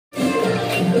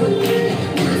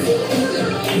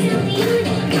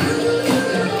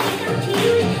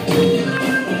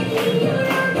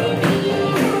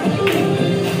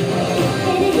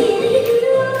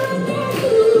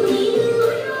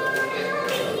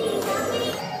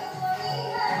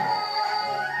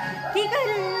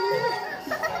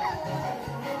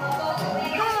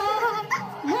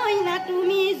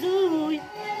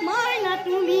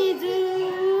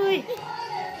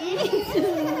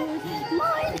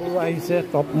আহিছে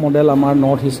top model আমাৰ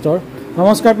north ইষ্টৰ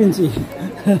নমস্কাৰ পিঞ্চি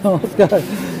নমস্কাৰ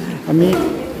আমি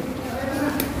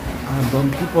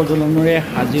দন্তি প্ৰজননৰে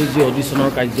আজিৰ যি অডিশ্যনৰ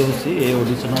কাৰ্যসূচী এই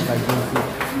অডিশ্যনৰ কাৰ্যসূচী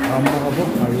আৰম্ভ হ'ব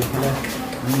আৰু এইফালে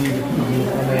আমি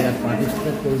যিসকলে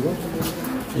পাৰ্টিচিপেট কৰিব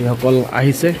এইসকল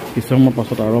আহিছে কিছু সময়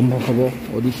পাছত আৰম্ভ হ'ব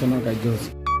অডিশ্যনৰ কাৰ্যসূচী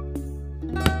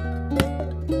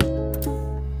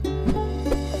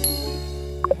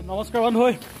নমস্কাৰ বন্ধু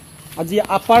আজি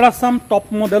আপাৰ আসাম টপ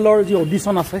মডেলৰ যি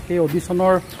অডিশ্যন আছে সেই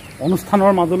অডিশ্যনৰ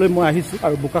অনুষ্ঠানৰ মাজলৈ মই আহিছোঁ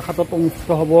আৰু বোকাখাটত অনুষ্ঠিত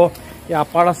হ'ব এই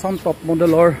আপাৰ আসাম টপ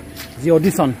মডেলৰ যি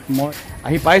অডিশ্যন মই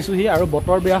আহি পাইছোঁহি আৰু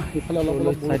বতৰ বেয়া ইফালে অলপ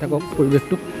অলপ চাই থাকক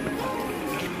পৰিৱেশটো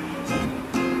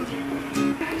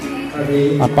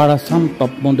upper Assam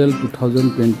top model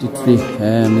 2023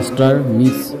 mister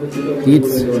miss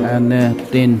kids and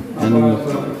 10 and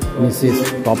Mrs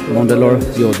top মডেলৰ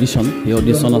যি অডিশ্যন সেই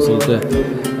অডিশ্যন আচলতে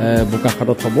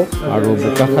বোকাখাটত হ'ব আৰু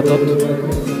বোকাখাটত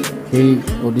সেই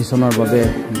অডিশ্যনৰ বাবে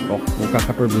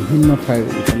বোকাখাটৰ বিভিন্ন ঠাইৰ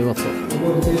ইফালেও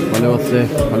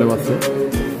আছে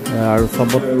আৰু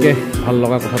চবতকৈ ভাল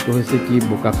লগা কথাটো হৈছে কি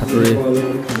বোকাখাটৰে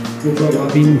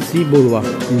পিঞ্চি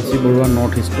বৰুৱা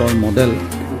নৰ্থ ইষ্টৰ মডেল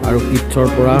আৰু কিডছৰ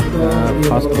পৰা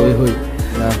ফাৰ্ষ্ট হৈ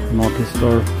নৰ্থ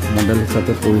ইষ্টৰ মডেল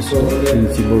হিচাপে পৰিচিত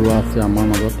পিঞ্চি বৰুৱা আছে আমাৰ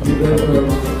মাজত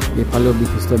এইফালেও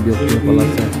বিশিষ্ট ব্যক্তিসকল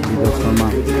আছে বিজয় শৰ্মা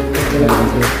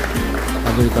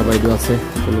হাজৰিকা বাইদেউ আছে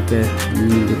সকলোকে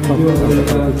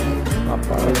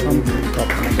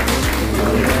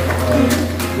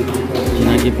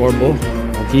চিনাকি পৰ্ব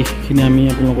বাকীখিনি আমি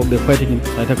আপোনালোকক দেখুৱাই থাকিম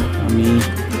চাই থাকক আমি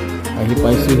আহি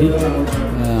পাইছোঁহি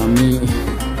আমি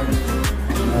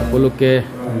সকলোকে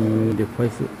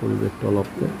দেখুৱাইছোঁ পৰিৱেশটো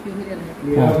অলপকৈ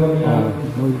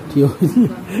মই থিয় হৈছোঁ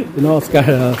নমস্কাৰ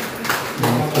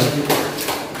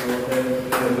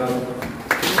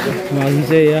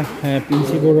আহিছে এয়া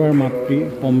পিঞ্চি বৰুৱাৰ মাতৃ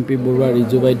পম্পী বৰুৱা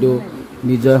ৰিজু বাইদেউ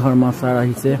বিজয় শৰ্মা ছাৰ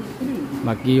আহিছে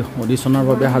বাকী অডিশ্যনৰ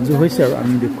বাবে সাজু হৈছে আৰু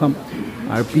আমি দেখুৱাম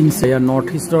আৰু পিঞ্চি এয়া নৰ্থ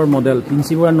ইষ্টৰ মডেল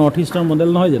পিঞ্চি বৰুৱা নৰ্থ ইষ্টৰ মডেল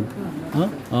নহয় জানো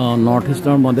নৰ্থ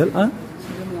ইষ্টৰ মডেল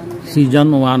ছিজন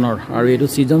 1 আৰু এইটো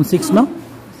ছিজন 6 ন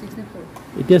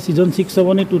এতিয়া ছিজন 6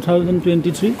 হ'বনে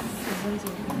 2023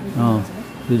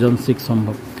 ছিজন 6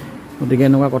 সম্ভৱ গতিকে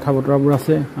এনেকুৱা কথা বতৰাবোৰ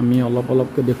আছে আমি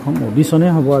অলপকৈ দেখুৱাম অডিশ্যনে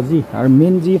হ'ব আজি আৰু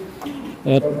মেইন যি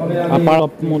আপাৰ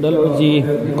মডেলৰ যি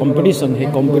কম্পিটিশ্যন সেই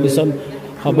কম্পিটিশ্যন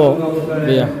হ'ব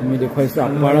এয়া আমি দেখুৱাইছোঁ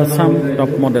আপাৰ আসাম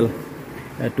টপ মডেল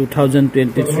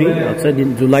 2023 আছে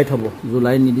জুলাইত হ'ব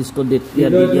জুলাই নিৰ্দিষ্ট ডেট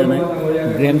দিয়া নাই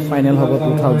গ্ৰেণ্ড ফাইনেল হ'ব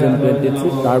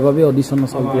 2023 তাৰ বাবে অডিশ্যন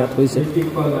আচলতে ইয়াত হৈছে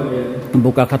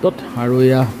বোকাখাটত আৰু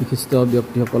এয়া বিশিষ্ট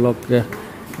ব্যক্তিসকলক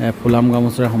ফুলাম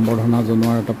গামোচাৰে সম্বৰ্ধনা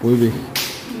জনোৱাৰ এটা পৰিৱেশ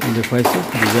দেখুৱাইছোঁ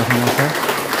বিজয় সমাচাৰ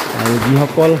আৰু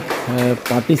যিসকল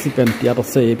পাৰ্টিচিপেণ্ট ইয়াত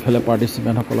আছে এইফালে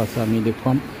পাৰ্টিচিপেণ্টসকল আছে আমি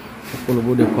দেখুৱাম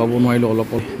সকলোবোৰ দেখুৱাব নোৱাৰিলোঁ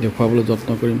অলপ দেখুৱাবলৈ যত্ন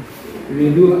কৰিম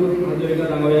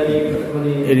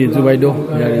ৰিজু বাইদেউ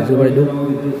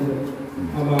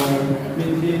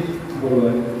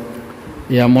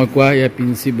এয়া মই কোৱা এয়া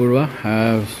পিঞ্চি Barua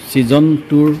season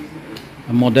 2ৰ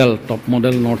model top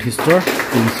model north ইষ্টৰ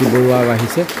পিঞ্চি বৰুৱা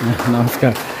আহিছে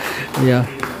নমস্কাৰ এয়া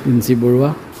পিঞ্চি বৰুৱা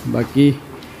বাকী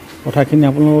কথাখিনি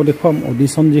আপোনালোকক দেখুৱাম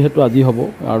অডিশ্যন যিহেতু আজি হ'ব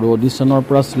আৰু অডিশ্যনৰ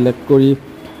পৰা চিলেক্ট কৰি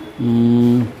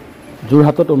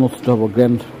যোৰহাটত অনুষ্ঠিত হ'ব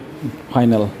গ্ৰেণ্ড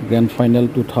ফাইনেল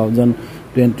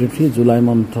 2023 জুলাই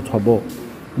মান্থত হ'ব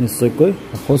নিশ্চয়কৈ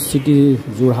হোষ্ট চিটি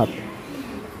যোৰহাট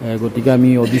গতিকে আমি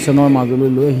অডিশ্যনৰ মাজলৈ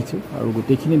লৈ আহিছোঁ আৰু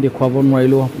গোটেইখিনি দেখুৱাব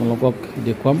নোৱাৰিলেও আপোনালোকক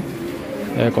দেখুৱাম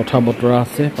কথা বতৰা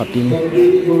আছে পাতিম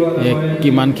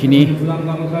কিমানখিনি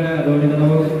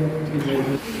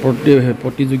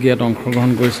প্ৰতিযোগিতাত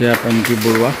অংশগ্ৰহণ কৰিছে পম্পী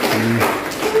বৰুৱা আমি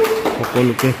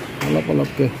সকলোকে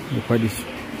অলপকৈ দেখুৱাই দিছোঁ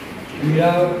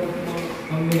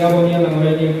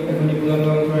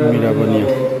মীৰাবনীয়া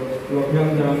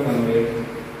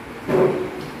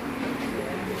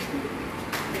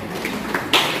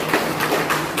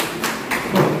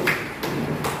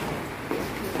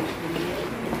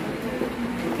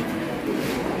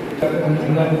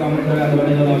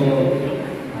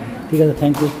ঠিক আছে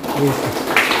থেংক ইউ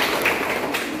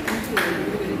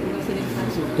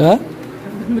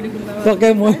তাকে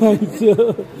মই আহিছোঁ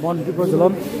মন্ত্ৰী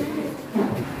প্ৰজ্বলন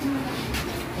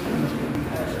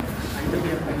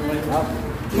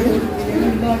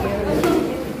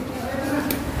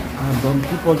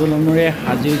ডংকি প্ৰজননৰে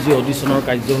আজিৰ যি অডিশ্যনৰ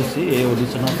কাৰ্যসূচী এই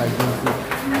অডিশ্যনৰ কাৰ্যসূচী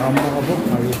আৰম্ভ হ'ব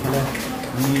আৰু এইফালে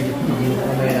আমি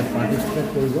যিসকলে পাৰ্টিচিপেট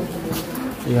কৰিব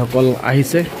এইসকল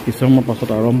আহিছে কিছুমান পাছত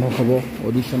আৰম্ভ হ'ব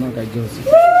অডিশ্যনৰ কাৰ্যসূচী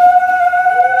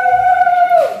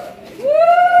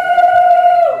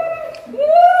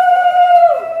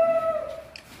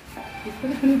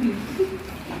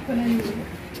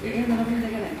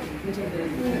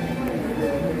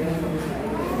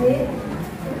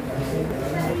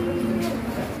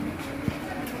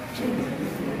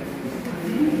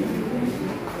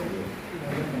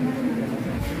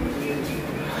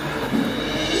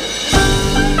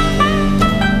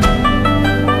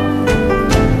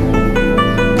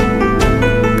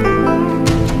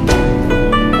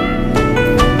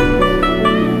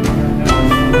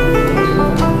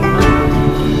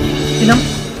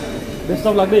Best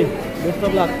of luck, babe. Best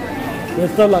of luck.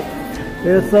 Best of luck.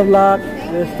 Best of luck.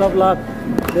 Best of luck.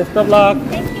 Best of luck.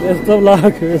 Best of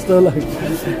luck. Best of luck.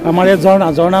 हमारे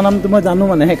जर्ना नाम तो मैं जानू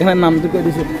माने है क्या नाम तो कोई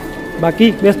दिसे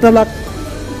बाकी बेस्ट ऑफ लक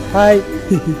हाय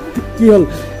की हल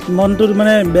मन तो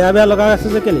माने बेया लगा আছে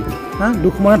যে কেলি হ্যাঁ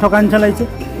দুখ মনে ঠকা নিচা লাগিছে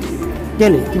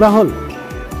কেলি কিবা হল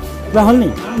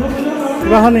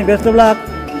নি বেষ্ট অফ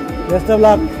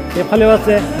লাক এফালে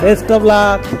আছে best of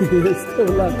luck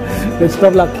best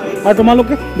of luck আর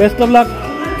তোমালোকে বেষ্ট অফ লাক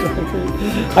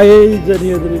এই জনি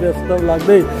বেষ্ট অফ লাক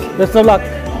দেই বেষ্ট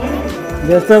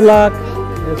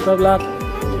অফ লাক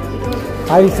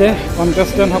আহিছে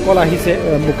কন্টেস্টেন্ট সকল আহিছে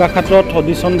বোকাখাটত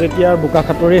অডিশ্যন যেতিয়া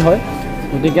বোকাখাটৰে হয়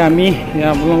গতিকে আমি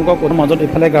আপোনালোকৰ মাজত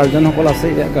ইফালে গাৰ্জেন সকল আছে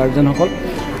গাৰ্জেন সকল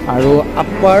আৰু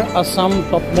upper Assam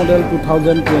top model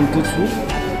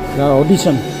 2022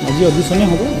 audition আজি অডিশ্যনে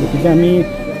হ'ব গতিকে আমি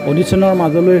অডিশ্যনৰ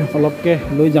মাজলৈ অলপকে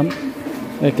লৈ যাম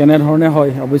কেনেধৰণে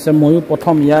হয় অৱশ্যে ময়ো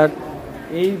প্ৰথম ইয়াৰ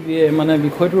এই মানে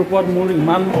বিষয়টোৰ ওপৰত মোৰ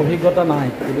ইমান অভিজ্ঞতা নাই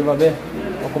সেইবাবে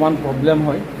অকমান প্ৰব্লেম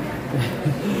হয়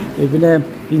এইপিনে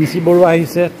পিঞ্চি বড়ো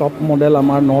আহিছে টপ মডেল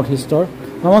আমাৰ নৰ্থ ইষ্টৰ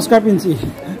নমস্কাৰ পিঞ্চি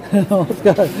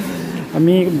নমস্কাৰ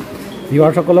আমি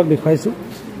ভিউৱাৰসকলক দেখুৱাইছোঁ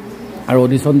আৰু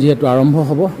অডিশ্যন যিহেতু আৰম্ভ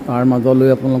হ'ব তাৰ মাজলৈ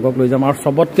আপোনালোকক লৈ যাম আৰু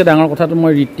সবতকৈ ডাঙৰ কথাটো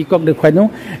মই ঋত্বিকক দেখুৱাই দিওঁ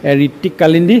ঋত্বিক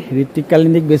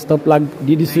কালিন্দীক বেষ্ট অফ লাক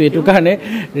দি দিছোঁ এইটো কাৰণে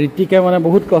ঋত্বিকে মানে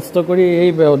বহুত কষ্ট কৰি এই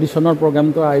অডিশ্যনৰ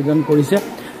প্ৰগ্ৰামটো আয়োজন কৰিছে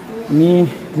আমি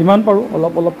যিমান পাৰোঁ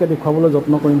অলপকৈ দেখুৱাবলৈ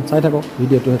যত্ন কৰিম চাই থাকক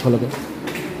ভিডিঅ'টো শেষলৈকে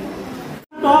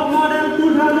Top model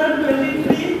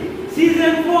 2023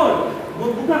 season 4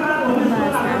 বোকাখাট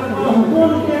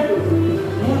সকলোকে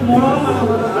মোৰ মৰম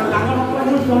আৰু ডাঙৰ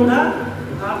সকলৰ শ্ৰদ্ধা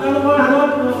আপোনালোকৰ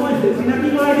আগত মই চিনাকি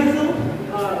কৰাই দিছোঁ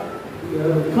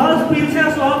first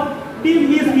princess of team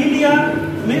Miss India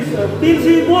miss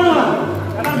পিঞ্চি Barua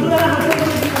এটা জোৰদাৰ হাতত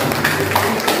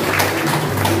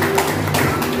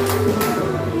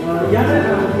ইয়াতে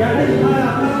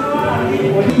আপোনালোকৰ আজি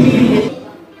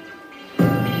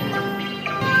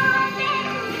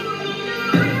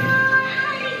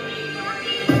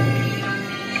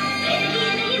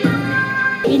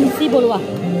পিঞ্চি বৰুৱা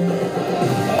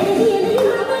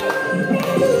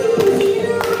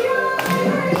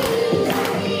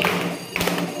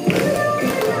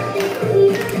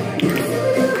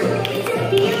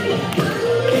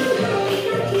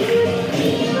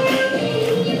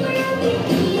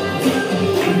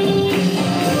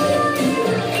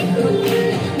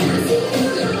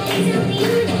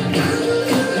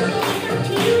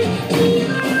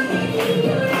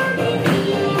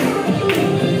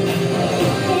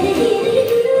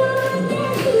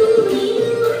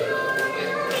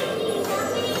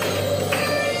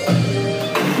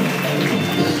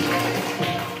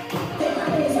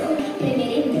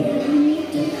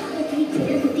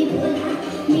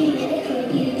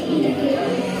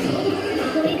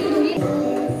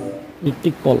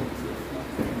ঋত্বিক পল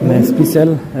মানে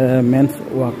স্পেচিয়েল মেন্স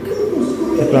ৱাক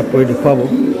সেইটো কৰি দেখুৱাব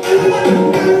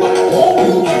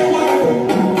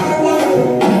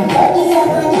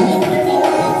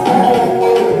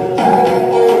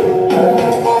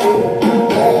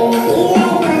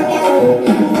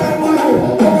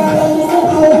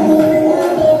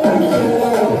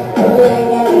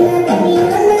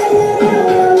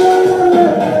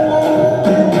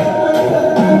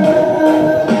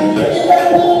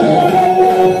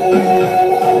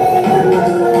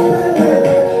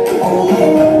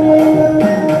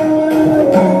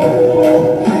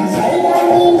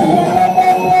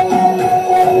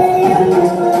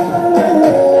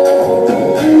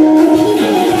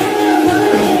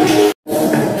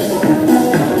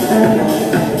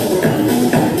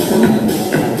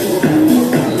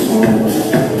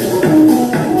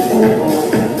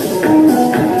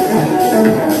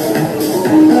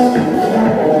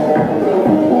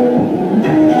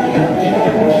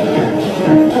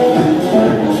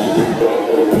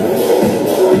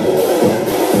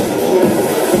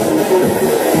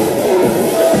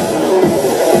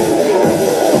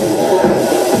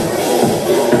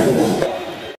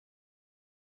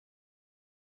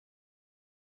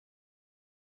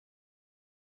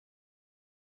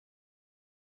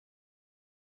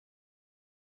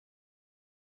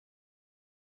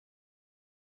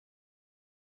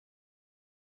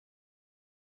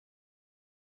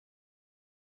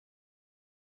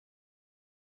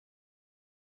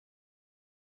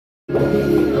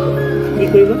কি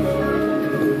কৰিবা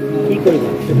কি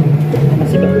কৰিবা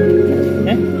নাচিবা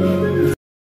হে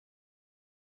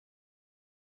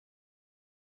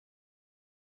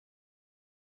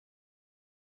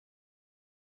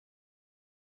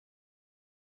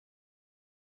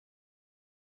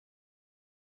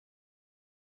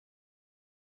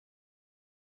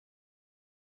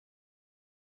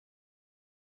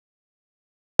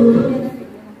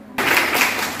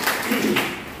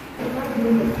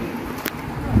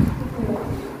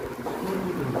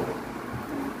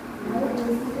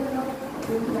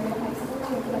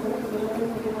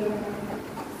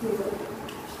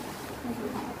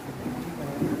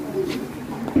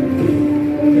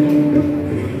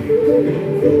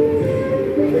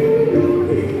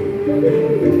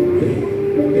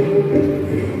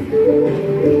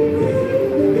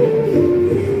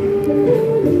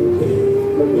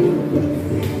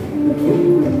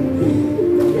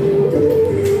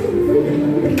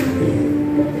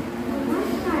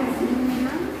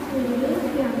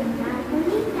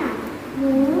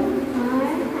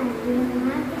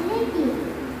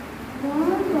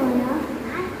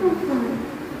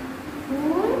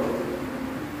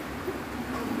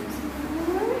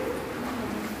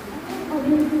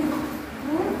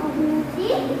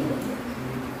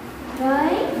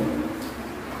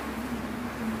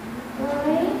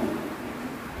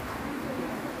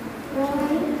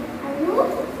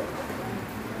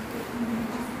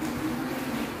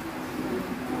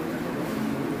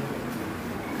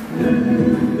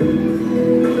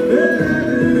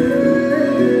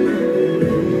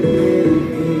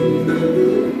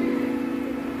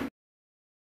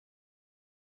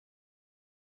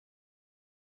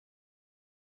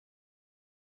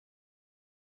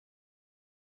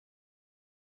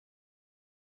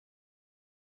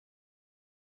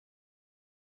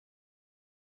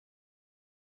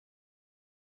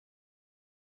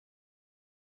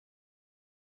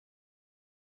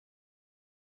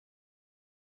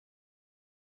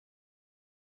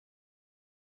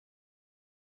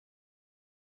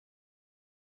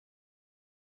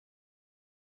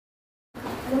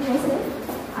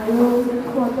আৰু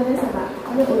ফোনটোতে চাবা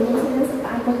আৰু অৰুণাচল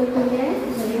আগতে কৰিলে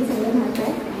যেনেকৈ চাবলৈ ভাল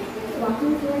পায়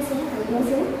ৱাকিং কি আছে আৰু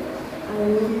আছে আৰু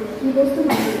কি বস্তু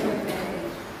ভাল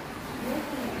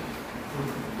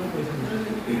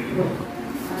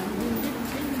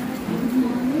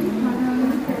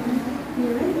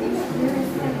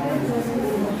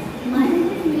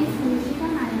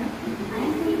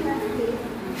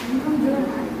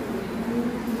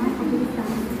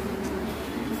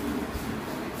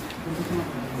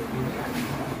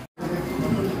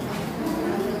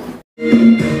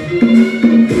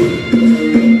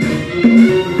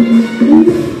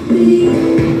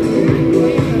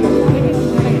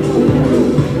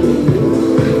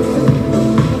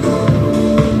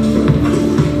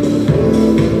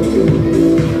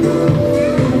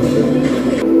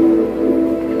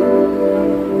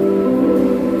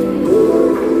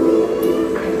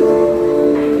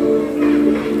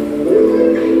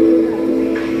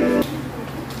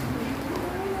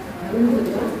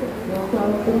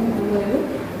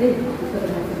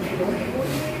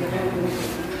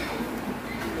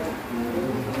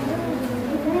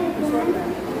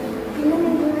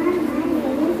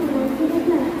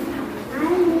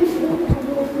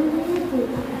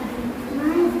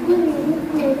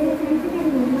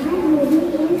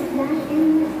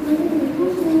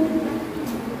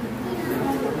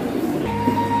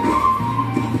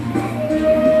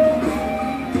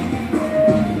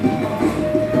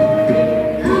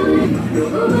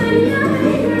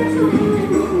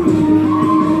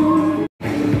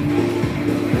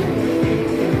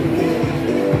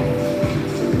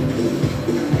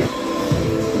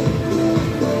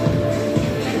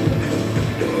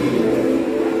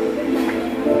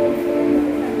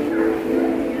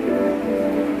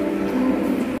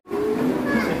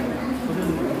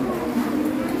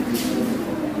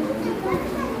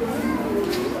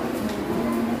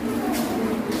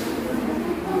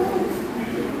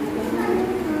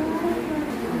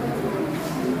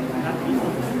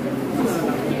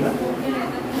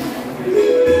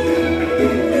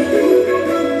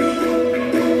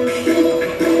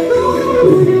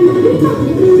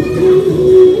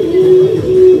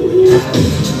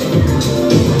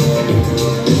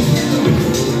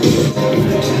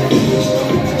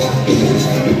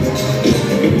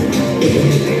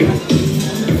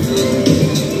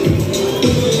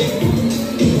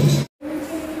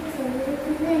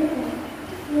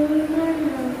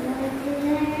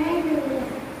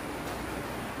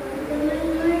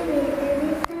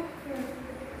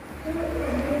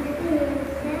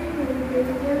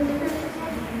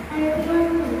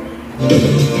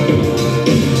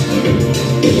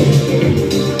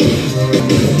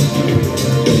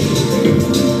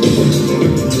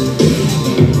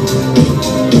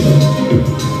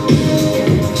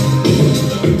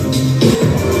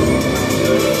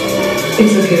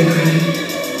It's okay to cry.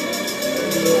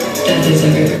 Death is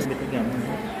everywhere.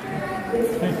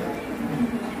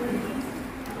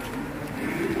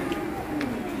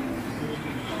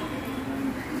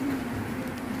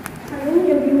 Hello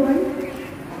everyone.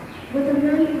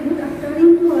 Good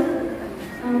afternoon to all.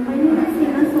 My name is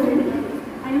Sina Soni.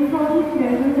 I am from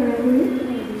Category.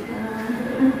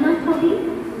 I'm not hobby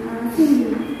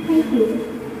singing. Thank you.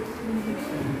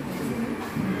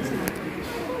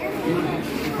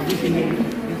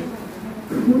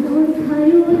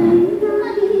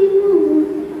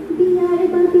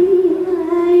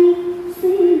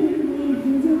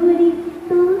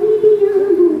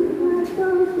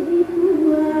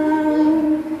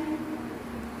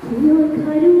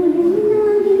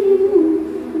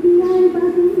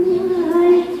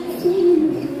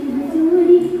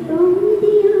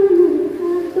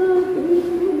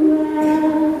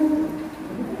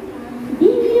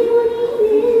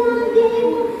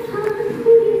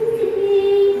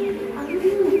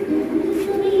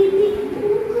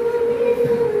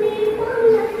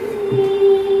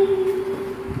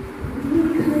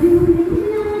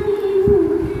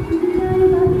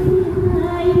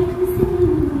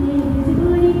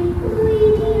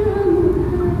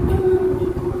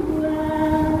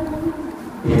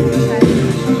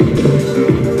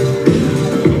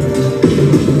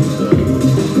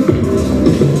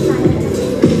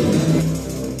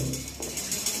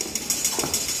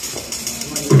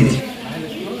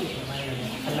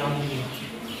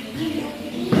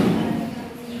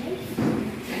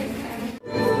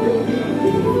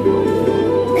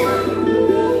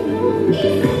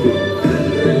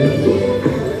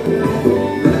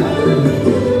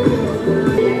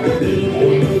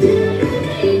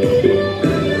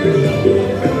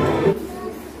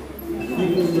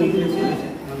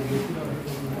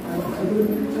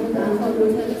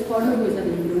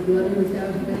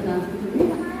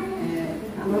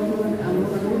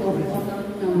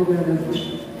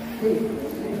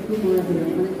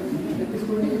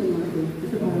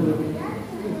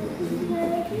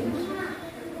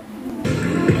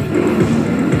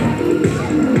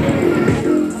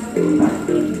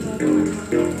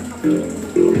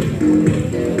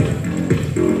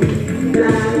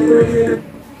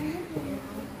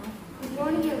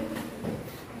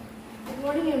 Good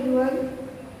morning everyone.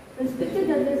 Respected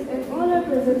judges and all our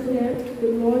present here,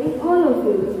 good morning all of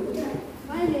you.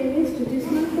 My name is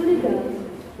Kolida.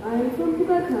 I am from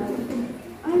BOKAKHAT.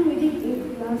 I am reading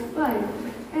in class 5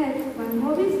 and my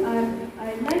hobbies are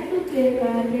I like to play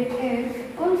karate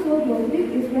and also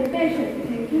modeling is my passion.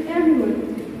 Thank you everyone.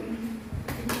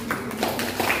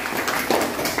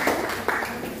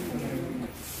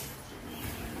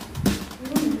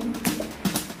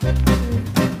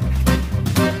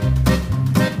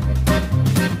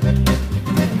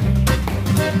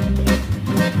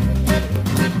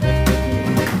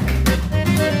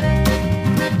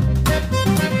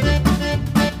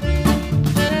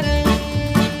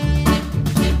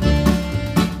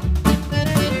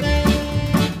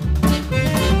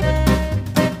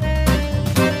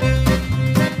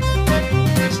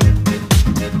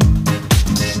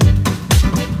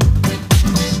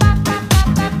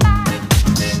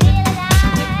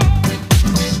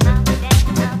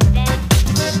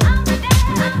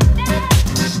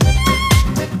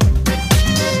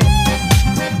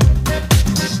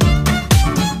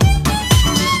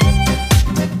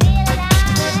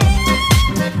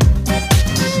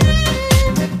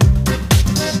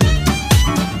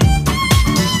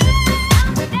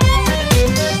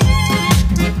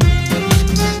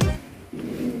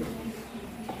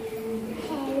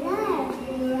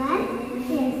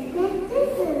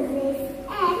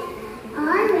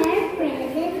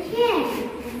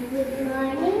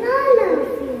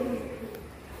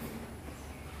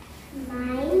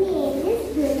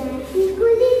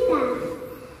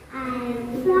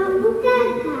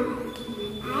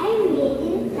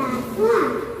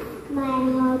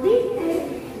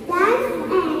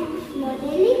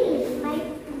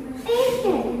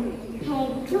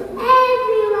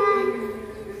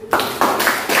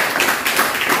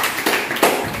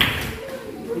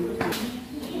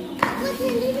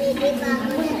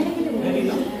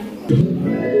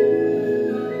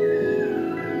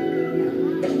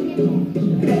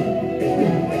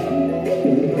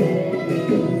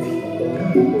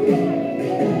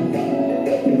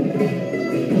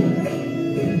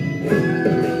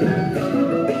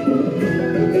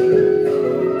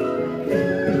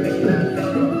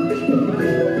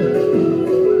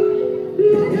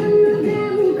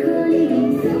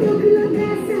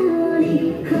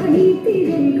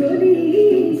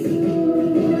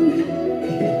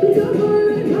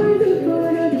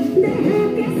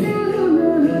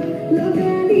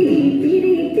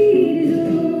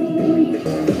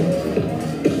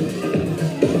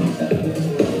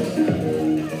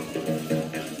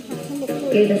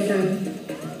 You're the sun.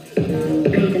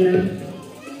 I'm the moon.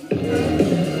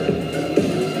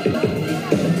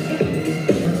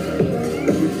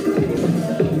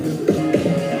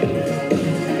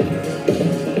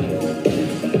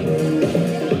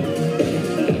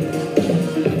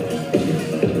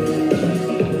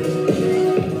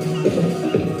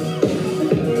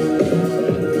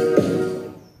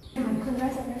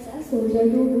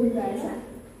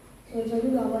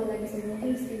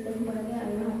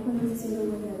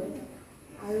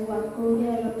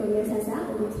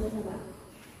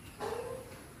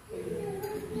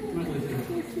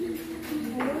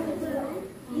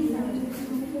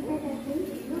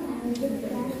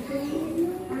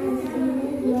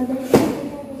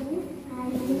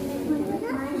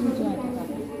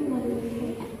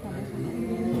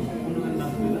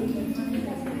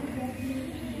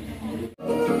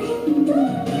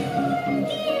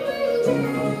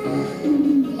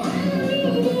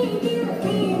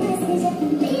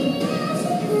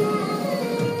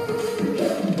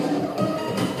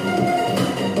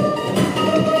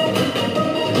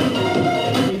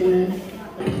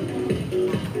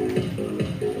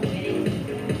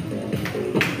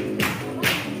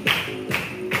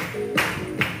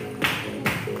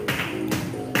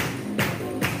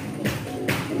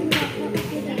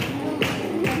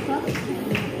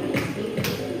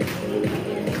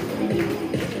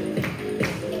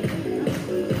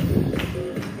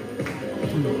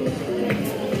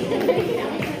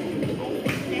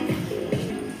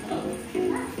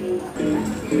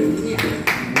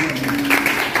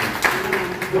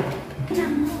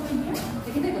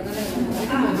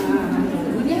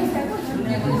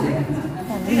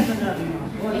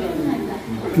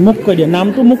 মুখ কৈ দিয়া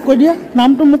নামটো মুখ কৈ দিয়া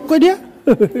নামটো মুখ কৈ দিয়া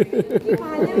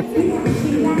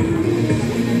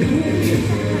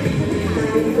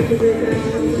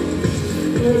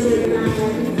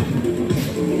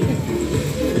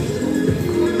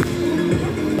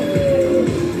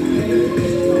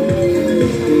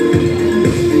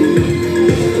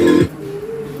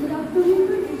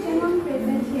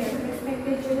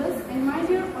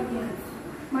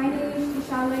My name is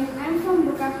Charlotte. I am from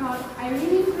BOKAKHAT. I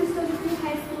read in Christopher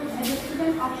High School as a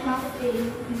student of class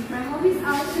 8. My hobbies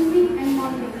are swimming and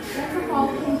modeling. That's a all.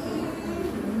 Thank you.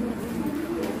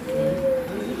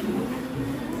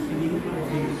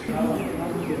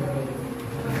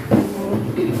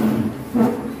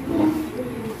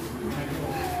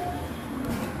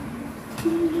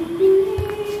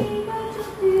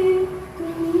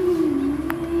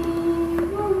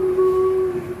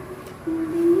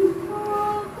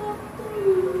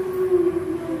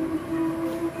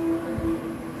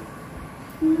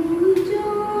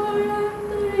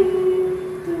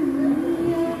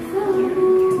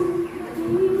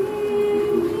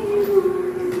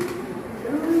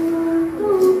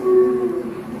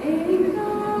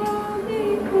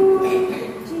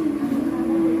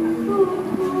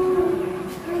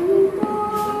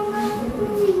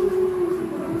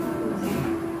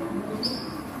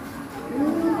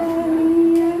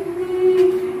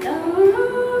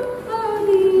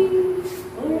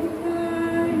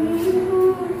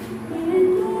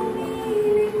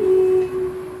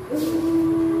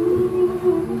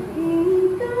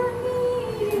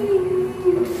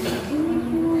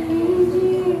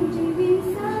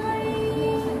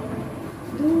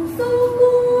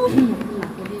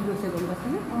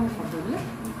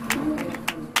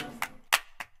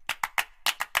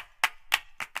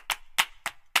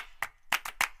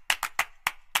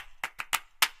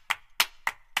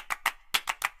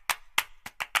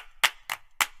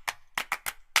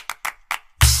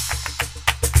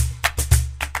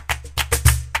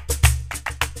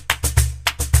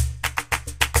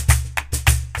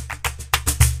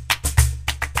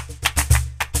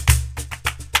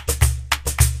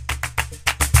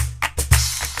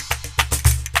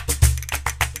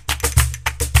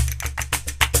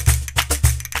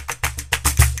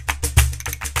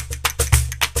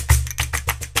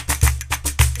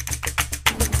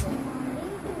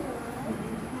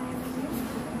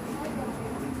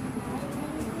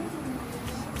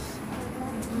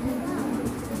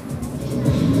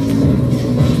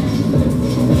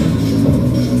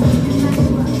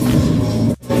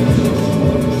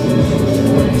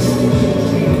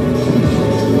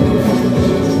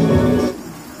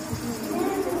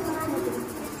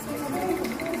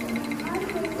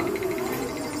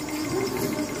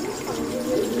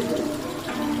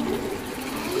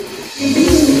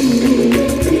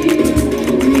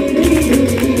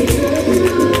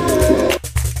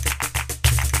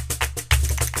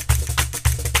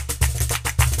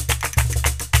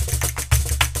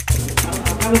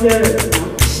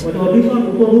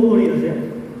 audition উপভোগ কৰি আছে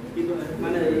কিন্তু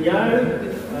মানে ইয়াৰ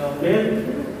man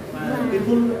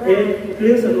পিপুল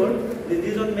ক্ৰিয়েচনৰ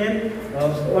যিজন man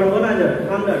organiser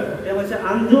founder তেওঁ হৈছে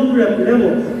আঞ্জুম ৰেমো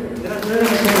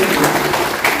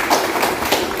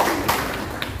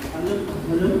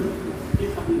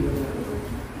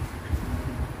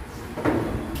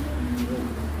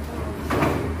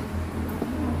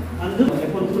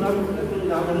এখন চূড়ান্ত এখন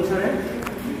গাঁও অনুসাৰে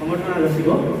সমৰ্থন আগচিব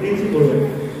প্ৰিন্সিপল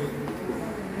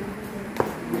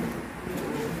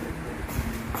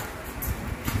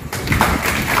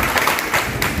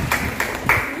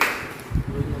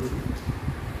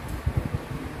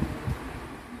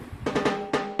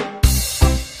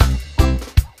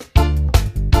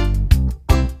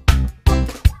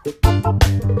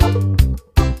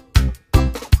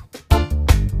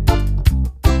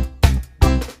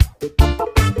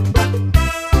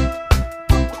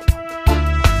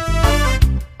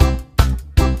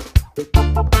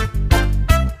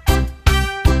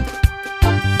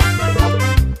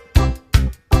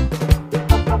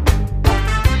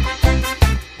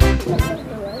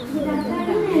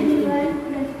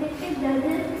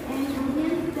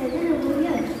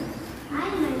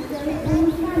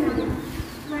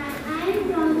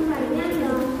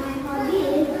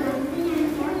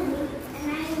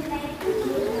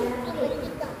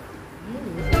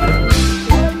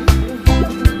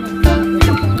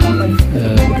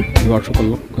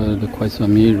ভিউৱাৰসকলক দেখুৱাইছোঁ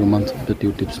আমি ৰোমাঞ্চ আপডেট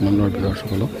ইউটিউব চেনেলৰ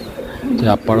ভিউৱাৰসকলক যে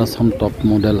upper Assam top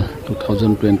model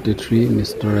 2023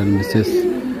 mister and Mrs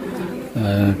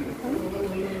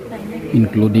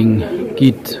including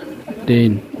kid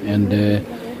 10 and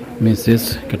Mrs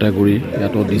category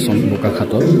ইয়াত অডিশ্যন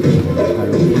বোকাখাটত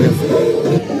আৰু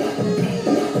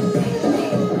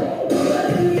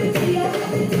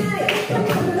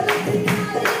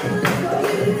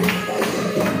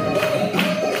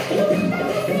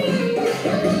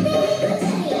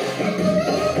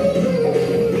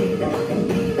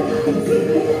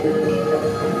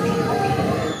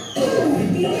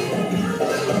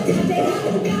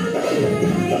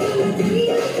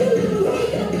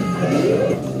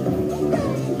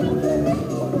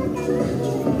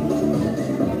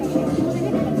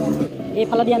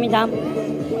এইফালেদি আমি যাম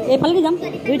এইফালেদি যাম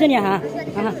দুইজনী আহা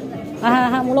আহা আহা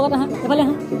আহা মোৰ লগত আহা এইফালে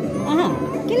আহা আহা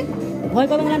কেলে ভয়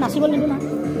কৰিব মানে নাচিব নিদিওঁ না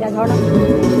ইয়াৰ ঝৰ্ণা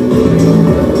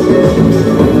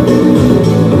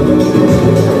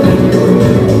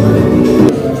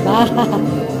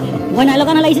ভয় নাই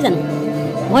লগা নালাগিছে জানো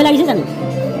ভয় লাগিছে জানো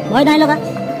ভয় নাই লগা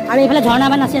আৰু এইফালে ঝৰ্ণা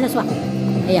বা নাচি আছে চোৱা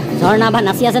এয়া ঝৰ্ণা বা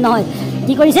নাচি আছে নহয়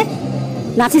কি কৰিছে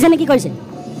নাচিছে নে কি কৰিছে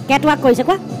কেটৱাক কৰিছে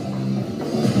কোৱা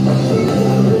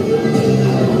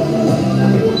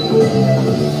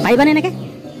পাৰিবানে এনেকৈ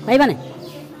পাৰিবানে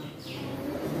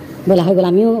ব'লা হৈ গ'ল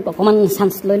আমিও অকণমান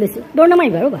চান্স লৈ লৈছোঁ দৌৰ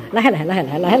নামাৰিবা ৰ'বা লাহে লাহে লাহে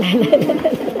লাহে লাহে লাহে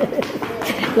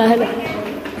লাহে লাহে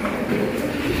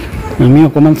আমি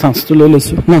অকণমান চান্সটো লৈ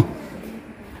লৈছোঁ ন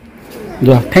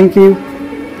যোৱা থেংক ইউ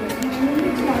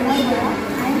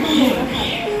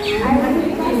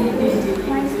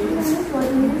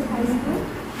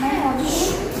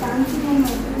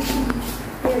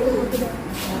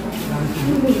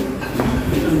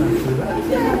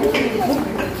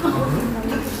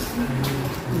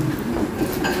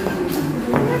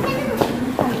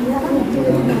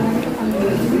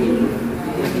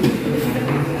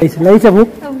লাগিছে ভোক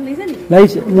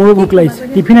লাগিছে মোৰো ভোক লাগিছে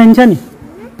টিফিন আনিছা নি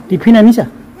টিফিন আনিছা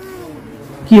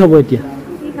কি হ'ব এতিয়া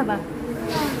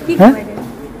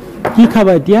কি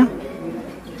খাবা এতিয়া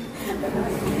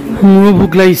মোৰো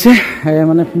ভোক লাগিছে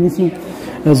মানে ফিনিচিং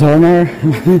ঝৰ্ণাৰ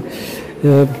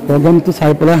প্ৰগ্ৰামটো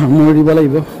চাই পেলাই সামৰি দিব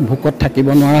লাগিব ভোকত থাকিব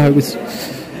নোৱাৰা হৈ গৈছোঁ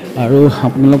আৰু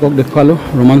আপোনালোকক দেখুৱালোঁ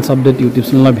ৰোমাঞ্চ আপডেট ইউটিউব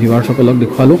চেনেলৰ ভিউৱাৰসকলক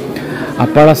দেখুৱালোঁ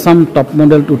upper Assam top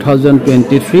model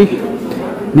 2023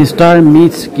 mister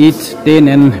miss kids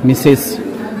 10 and Mrs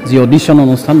যি অডিশ্যন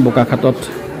অনুষ্ঠান বোকাখাটত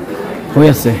হৈ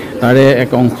আছে তাৰে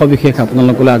এক অংশ বিশেষ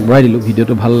আপোনালোকলৈ আগবঢ়াই দিলোঁ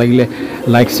ভিডিঅ'টো ভাল লাগিলে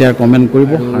লাইক শ্বেয়াৰ কমেণ্ট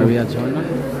কৰিব আৰু ইয়াত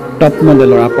টপ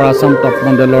মডেলৰ আপাৰ আছাম টপ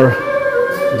মডেলৰ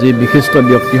যি বিশিষ্ট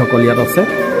ব্যক্তিসকল ইয়াত আছে